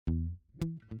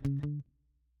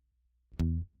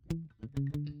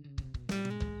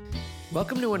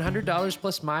Welcome to $100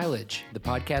 Plus Mileage, the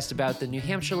podcast about the New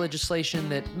Hampshire legislation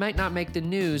that might not make the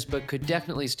news but could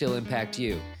definitely still impact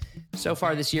you. So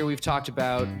far this year, we've talked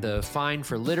about the fine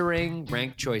for littering,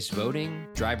 ranked choice voting,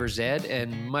 driver's ed,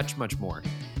 and much, much more.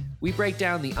 We break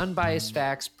down the unbiased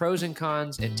facts, pros and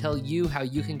cons, and tell you how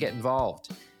you can get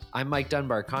involved. I'm Mike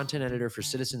Dunbar, content editor for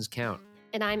Citizens Count.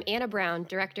 And I'm Anna Brown,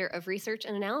 Director of Research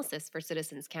and Analysis for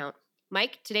Citizens Count.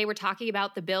 Mike, today we're talking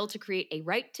about the bill to create a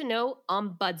right-to-know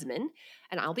ombudsman.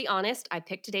 And I'll be honest, I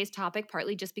picked today's topic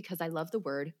partly just because I love the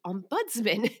word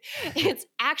ombudsman. It's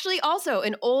actually also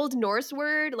an Old Norse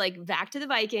word, like back to the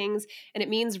Vikings, and it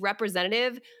means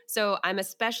representative. So I'm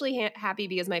especially happy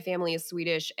because my family is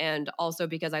Swedish, and also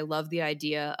because I love the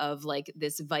idea of like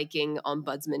this Viking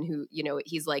ombudsman who, you know,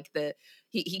 he's like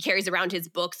he carries around his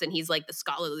books and he's like the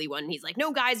scholarly one. And he's like,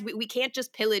 no, guys, we can't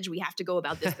just pillage. We have to go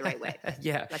about this the right way.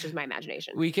 Yeah. That's just my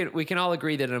imagination. We can all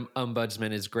agree that an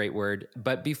ombudsman is a great word.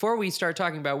 But before we start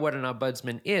talking about what an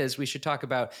ombudsman is, we should talk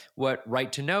about what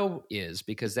right to know is,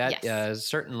 because that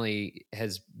certainly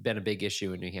has been a big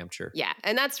issue in New Hampshire. Yeah,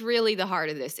 and that's really the heart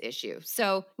of this issue.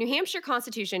 So New Hampshire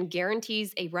Constitution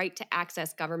guarantees a right to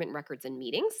access government records and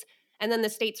meetings. And then the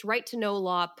state's right to know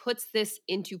law puts this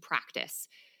into practice.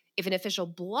 If an official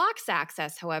blocks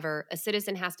access, however, a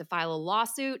citizen has to file a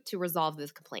lawsuit to resolve this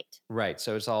complaint. Right.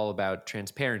 So it's all about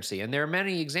transparency. And there are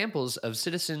many examples of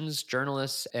citizens,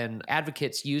 journalists, and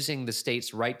advocates using the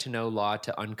state's right to know law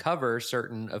to uncover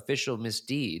certain official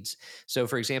misdeeds. So,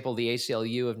 for example, the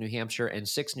ACLU of New Hampshire and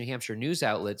 6 New Hampshire news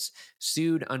outlets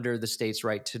sued under the state's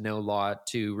right to know law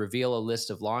to reveal a list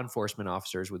of law enforcement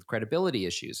officers with credibility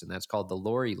issues, and that's called the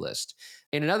Laurie list.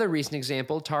 In another recent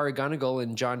example, Tara Gunnigal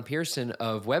and John Pearson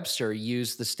of Webster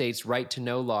used the state's right to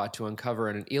know law to uncover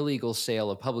an illegal sale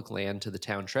of public land to the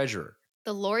town treasurer.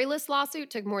 The Laurie list lawsuit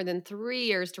took more than 3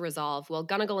 years to resolve, while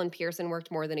Gunnigal and Pearson worked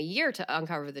more than a year to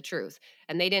uncover the truth.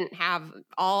 And they didn't have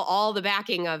all the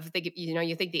backing of,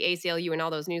 you think the ACLU and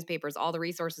all those newspapers, all the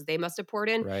resources they must have poured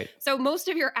in. Right. So most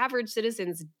of your average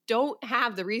citizens don't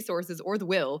have the resources or the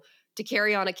will to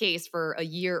carry on a case for a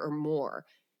year or more.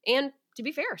 And to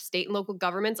be fair, state and local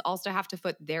governments also have to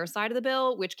foot their side of the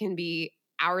bill, which can be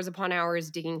hours upon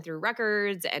hours digging through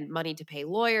records and money to pay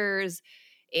lawyers.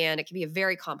 And it can be a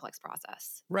very complex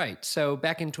process. Right. So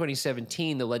back in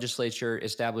 2017, the legislature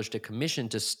established a commission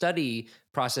to study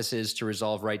processes to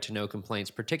resolve right to know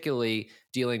complaints, particularly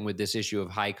dealing with this issue of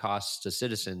high costs to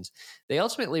citizens. They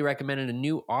ultimately recommended a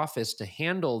new office to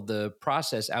handle the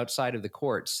process outside of the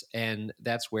courts. And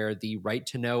that's where the right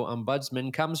to know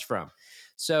ombudsman comes from.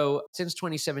 So since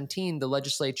 2017, the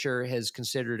legislature has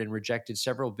considered and rejected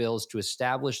several bills to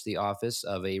establish the office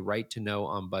of a right to know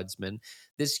ombudsman.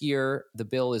 This year, the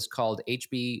bill is called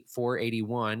HB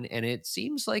 481, and it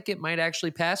seems like it might actually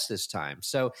pass this time.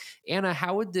 So, Anna,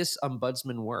 how would this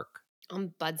ombudsman work?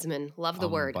 Ombudsman, love the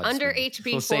word. Ombudsman. Under HB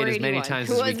 481, We'll say it as many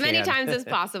times as we as many can. times as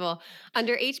possible.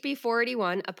 Under HB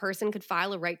 481, a person could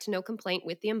file a right to know complaint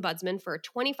with the ombudsman for a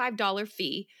 $25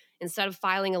 fee instead of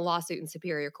filing a lawsuit in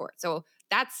Superior Court. So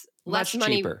that's less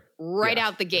money cheaper.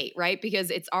 out the gate, right? Because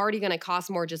it's already going to cost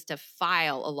more just to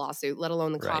file a lawsuit, let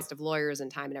alone the cost of lawyers and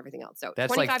time and everything else. So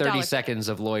that's like 30 seconds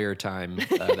of lawyer time,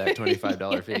 that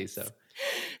 $25 fee.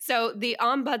 So the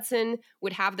ombudsman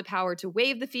would have the power to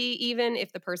waive the fee even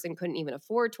if the person couldn't even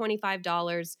afford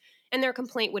 $25. And their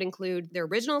complaint would include their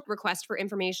original request for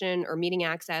information or meeting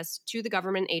access to the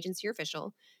government agency or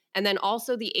official, and then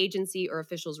also the agency or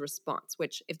official's response,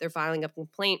 which if they're filing a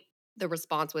complaint, the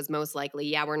response was most likely,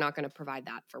 yeah, we're not going to provide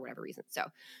that for whatever reason. So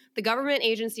the government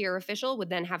agency or official would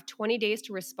then have 20 days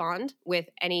to respond with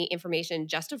any information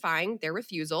justifying their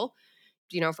refusal.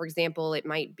 For example, it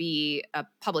might be a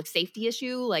public safety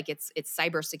issue, like it's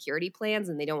cybersecurity plans,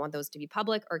 and they don't want those to be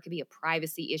public, or it could be a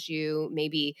privacy issue.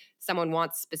 Maybe someone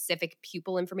wants specific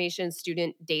pupil information,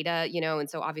 student data, and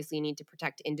so obviously you need to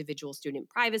protect individual student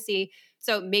privacy.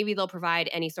 So maybe they'll provide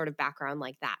any sort of background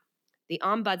like that. The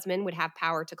ombudsman would have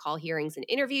power to call hearings and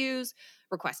interviews,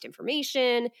 request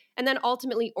information, and then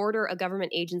ultimately order a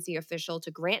government agency official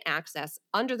to grant access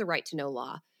under the right to know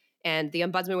law. And the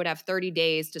ombudsman would have 30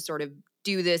 days to sort of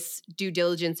do this due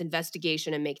diligence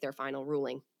investigation and make their final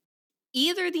ruling.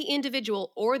 Either the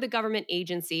individual or the government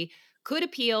agency could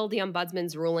appeal the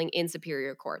ombudsman's ruling in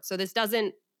Superior Court. So this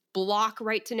doesn't block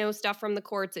right to know stuff from the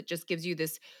courts. It just gives you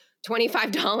this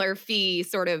 $25 fee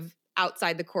sort of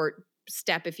outside the court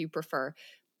step if you prefer.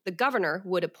 The governor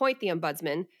would appoint the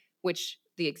ombudsman, which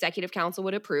the executive council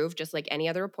would approve, just like any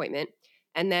other appointment.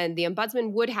 And then the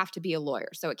ombudsman would have to be a lawyer.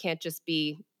 So it can't just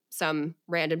be some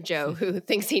random Joe who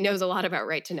thinks he knows a lot about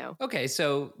right to know. Okay,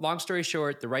 so long story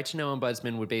short, the right to know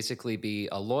ombudsman would basically be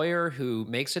a lawyer who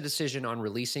makes a decision on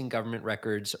releasing government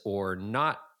records or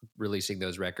not releasing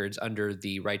those records under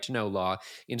the right to know law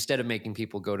instead of making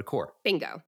people go to court.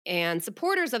 Bingo. And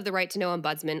supporters of the right to know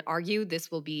ombudsman argue this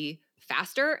will be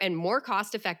faster and more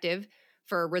cost effective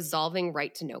for resolving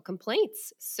right to know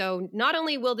complaints. So, not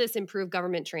only will this improve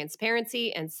government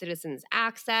transparency and citizens'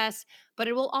 access, but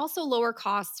it will also lower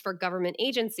costs for government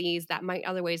agencies that might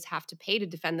otherwise have to pay to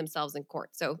defend themselves in court.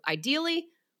 So, ideally,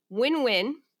 win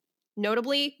win.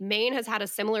 Notably, Maine has had a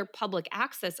similar public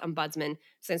access ombudsman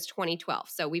since 2012.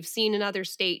 So, we've seen another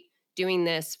state doing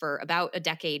this for about a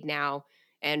decade now,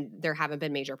 and there haven't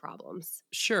been major problems.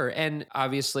 Sure. And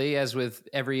obviously, as with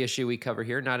every issue we cover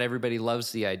here, not everybody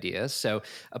loves the idea. So,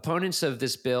 opponents of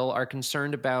this bill are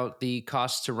concerned about the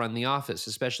costs to run the office,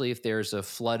 especially if there's a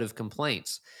flood of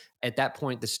complaints. At that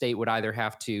point, the state would either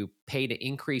have to pay to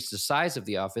increase the size of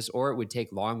the office or it would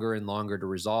take longer and longer to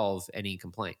resolve any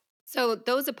complaint. So,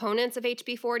 those opponents of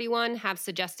HB 41 have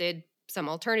suggested some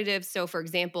alternatives. So, for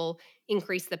example,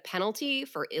 increase the penalty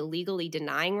for illegally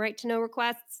denying right to know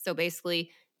requests. So,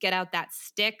 basically, get out that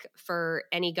stick for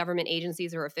any government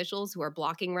agencies or officials who are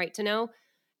blocking right to know.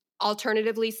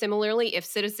 Alternatively, similarly, if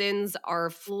citizens are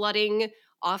flooding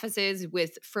offices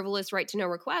with frivolous right to know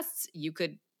requests, you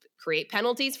could create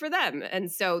penalties for them. And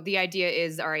so the idea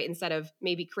is, all right, instead of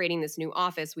maybe creating this new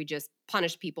office, we just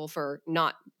punish people for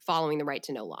not following the right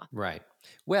to know law. Right.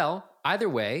 Well, either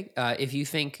way, if you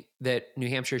think that New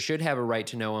Hampshire should have a right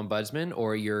to know ombudsman,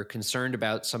 or you're concerned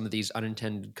about some of these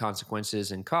unintended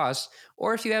consequences and costs,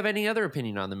 or if you have any other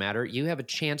opinion on the matter, you have a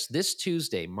chance this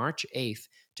Tuesday, March 8th,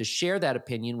 to share that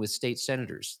opinion with state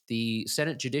senators. The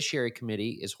Senate Judiciary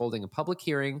Committee is holding a public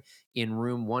hearing in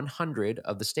room 100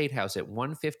 of the State House at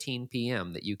 1:15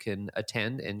 p.m. that you can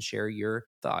attend and share your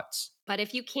thoughts. But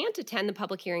if you can't attend the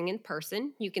public hearing in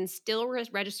person, you can still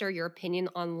register your opinion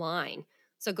online.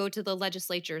 So go to the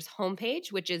legislature's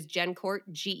homepage, which is GenCourt,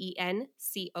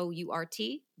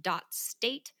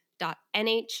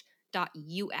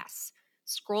 GENCOURT.state.nh.us.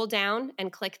 Scroll down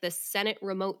and click the Senate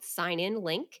Remote Sign-In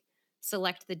link.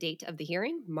 Select the date of the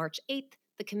hearing, March 8th,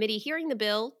 the committee hearing the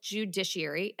bill,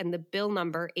 Judiciary, and the bill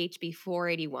number HB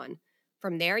 481.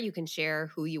 From there, you can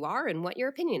share who you are and what your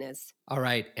opinion is. All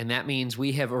right. And that means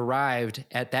we have arrived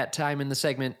at that time in the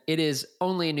segment. It is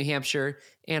only in New Hampshire.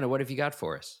 Anna, what have you got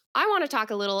for us? I want to talk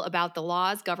a little about the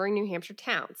laws governing New Hampshire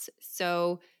towns.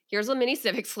 So here's a mini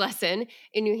civics lesson.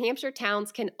 In New Hampshire,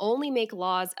 towns can only make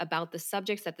laws about the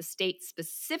subjects that the state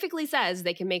specifically says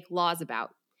they can make laws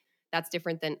about. That's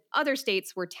different than other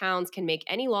states where towns can make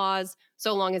any laws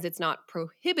so long as it's not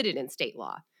prohibited in state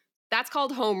law. That's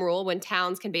called home rule, when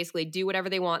towns can basically do whatever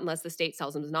they want unless the state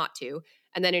tells them not to.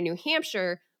 And then in New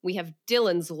Hampshire, we have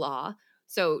Dillon's Law.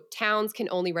 So towns can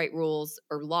only write rules,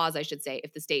 or laws, I should say,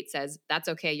 if the state says that's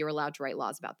okay, you're allowed to write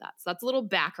laws about that. So that's a little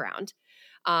background.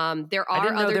 There are I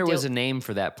didn't know other there was a name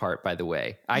for that part, by the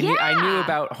way. I knew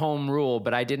about home rule,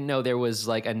 but I didn't know there was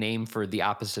like a name for the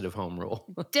opposite of home rule.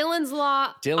 Dillon's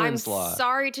Law. Dillon's I'm Law.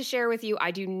 sorry to share with you,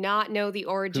 I do not know the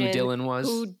origin. Who Dillon was?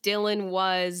 Who Dillon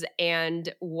was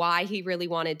and why he really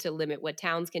wanted to limit what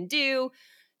towns can do.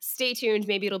 Stay tuned.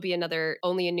 Maybe it'll be another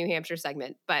Only in New Hampshire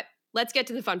segment. But let's get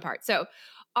to the fun part. So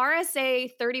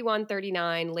RSA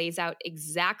 3139 lays out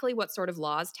exactly what sort of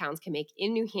laws towns can make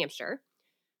in New Hampshire.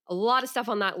 A lot of stuff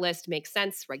on that list makes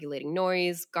sense: regulating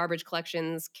noise, garbage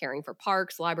collections, caring for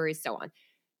parks, libraries, so on.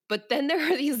 But then there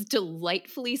are these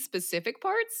delightfully specific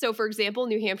parts. So, for example,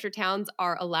 New Hampshire towns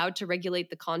are allowed to regulate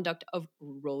the conduct of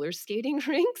roller skating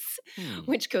rinks,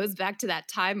 which goes back to that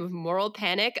time of moral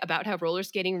panic about how roller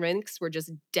skating rinks were just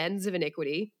dens of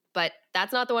iniquity. But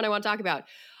that's not the one I want to talk about.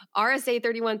 RSA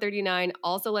 3139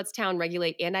 also lets town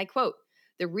regulate, and I quote,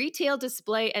 the retail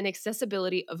display and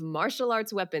accessibility of martial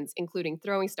arts weapons, including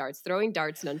throwing stars, throwing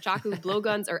darts, nunchaku,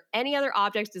 blowguns, or any other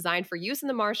objects designed for use in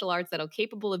the martial arts that are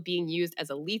capable of being used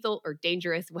as a lethal or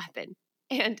dangerous weapon.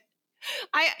 And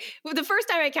the first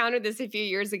time I encountered this a few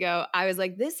years ago, I was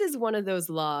like, this is one of those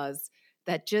laws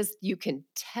that just, you can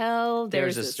tell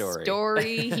there's a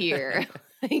story here.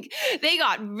 Like, they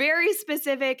got very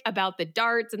specific about the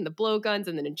darts and the blowguns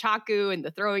and the nunchaku and the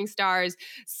throwing stars.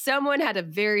 Someone had a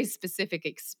very specific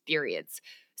experience.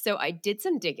 So I did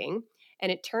some digging,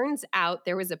 and it turns out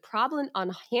there was a problem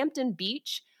on Hampton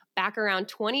Beach back around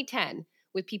 2010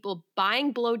 with people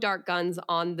buying blow dart guns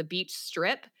on the beach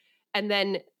strip and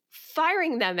then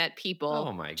firing them at people.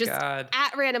 Oh my God.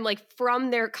 At random, like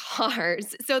from their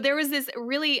cars. So there was this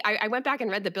really, I went back and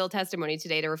read the bill testimony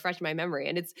today to refresh my memory.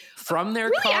 And it's from their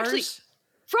really cars? actually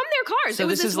from their cars. So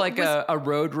this is like a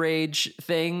road rage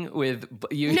thing with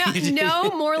you.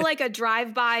 No, more like a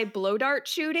drive-by blow dart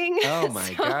shooting. Oh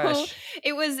my gosh.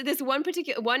 It was this one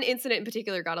incident in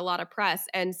particular got a lot of press.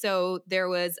 And so there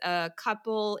was a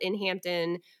couple in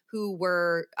Hampton who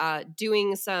were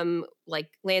doing some like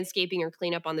landscaping or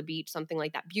cleanup on the beach, something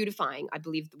like that. Beautifying, I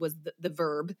believe was the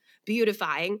verb,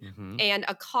 beautifying. Mm-hmm. And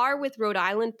a car with Rhode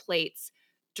Island plates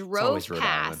drove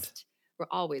past. We're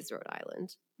always Rhode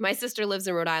Island. My sister lives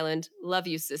in Rhode Island. Love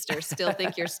you, sister. Still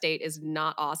think your state is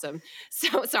not awesome.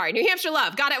 So sorry, New Hampshire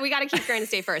love. We got to keep Granite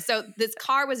State first. So this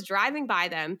car was driving by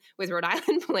them with Rhode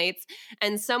Island plates,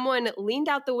 and someone leaned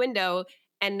out the window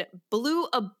and blew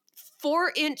a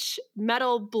 4-inch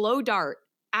metal blow dart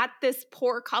at this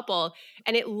poor couple,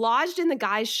 and it lodged in the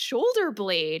guy's shoulder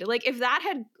blade. Like if that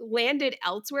had landed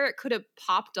elsewhere, it could have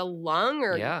popped a lung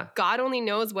or God only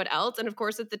knows what else. And of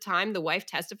course, at the time, the wife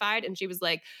testified, and she was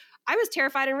like, I was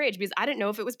terrified and raged because I didn't know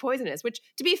if it was poisonous, which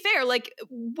to be fair, like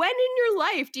when in your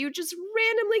life do you just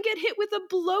randomly get hit with a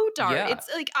blow dart? Yeah. It's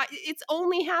like, it's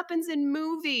only happens in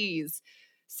movies.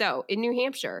 So in New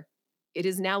Hampshire, it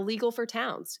is now legal for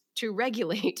towns to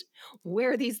regulate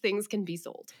where these things can be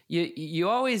sold. You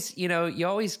always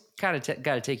kind of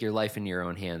got to take your life in your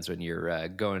own hands when you're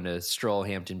going to stroll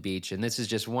Hampton Beach. And this is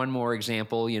just one more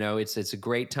example. It's a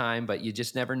great time, but you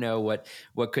just never know what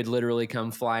could literally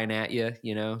come flying at you.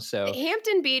 So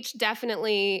Hampton Beach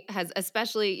definitely has,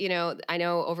 especially I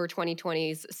know over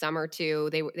 2020's summer too.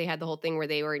 They had the whole thing where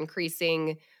they were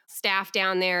increasing staff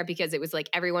down there because it was like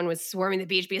everyone was swarming the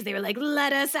beach because they were like,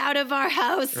 let us out of our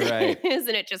house. Right. And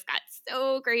it just got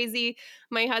so crazy.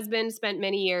 My husband spent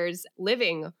many years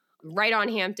living right on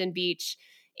Hampton Beach.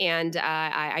 And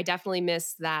I definitely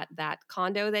miss that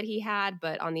condo that he had.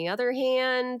 But on the other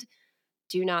hand,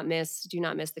 do not miss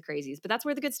the crazies. But that's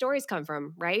where the good stories come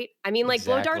from, right? I mean, like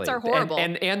exactly. Blow darts are horrible.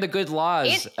 And the good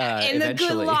laws. And the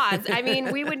good laws. I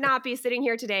mean, we would not be sitting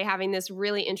here today having this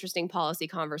really interesting policy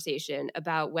conversation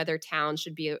about whether towns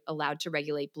should be allowed to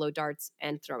regulate blow darts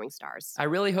and throwing stars. I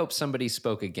really hope somebody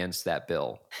spoke against that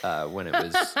bill when it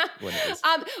was.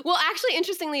 Well, actually,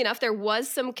 interestingly enough, there was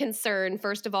some concern,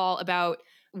 first of all, about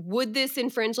would this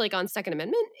infringe like on Second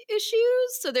Amendment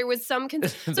issues? So there was some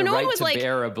so no one was like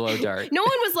bear a blow dart. No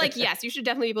one was like, yes, you should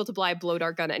definitely be able to buy a blow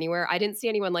dart gun anywhere. I didn't see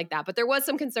anyone like that, but there was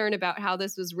some concern about how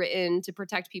this was written to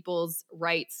protect people's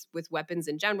rights with weapons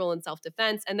in general and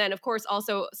self-defense. And then of course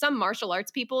also some martial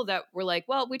arts people that were like,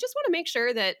 well, we just want to make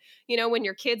sure that, when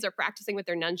your kids are practicing with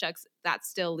their nunchucks, that's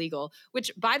still legal.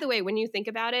 Which by the way, when you think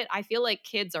about it, I feel like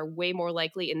kids are way more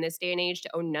likely in this day and age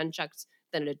to own nunchucks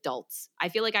than adults. I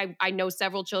feel like I know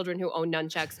several children who own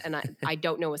nunchucks, and I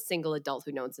don't know a single adult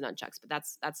who owns nunchucks, but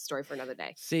that's a story for another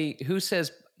day. See, who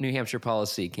says New Hampshire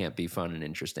policy can't be fun and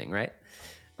interesting, right?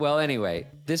 Well, anyway,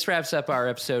 this wraps up our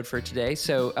episode for today.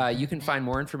 So you can find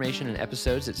more information and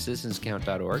episodes at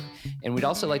citizenscount.org. And we'd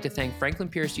also like to thank Franklin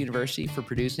Pierce University for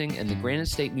producing and the Granite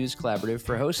State News Collaborative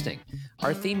for hosting.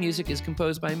 Our theme music is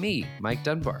composed by me, Mike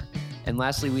Dunbar. And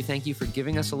lastly, we thank you for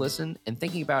giving us a listen and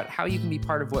thinking about how you can be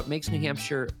part of what makes New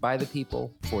Hampshire by the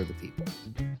people, for the people.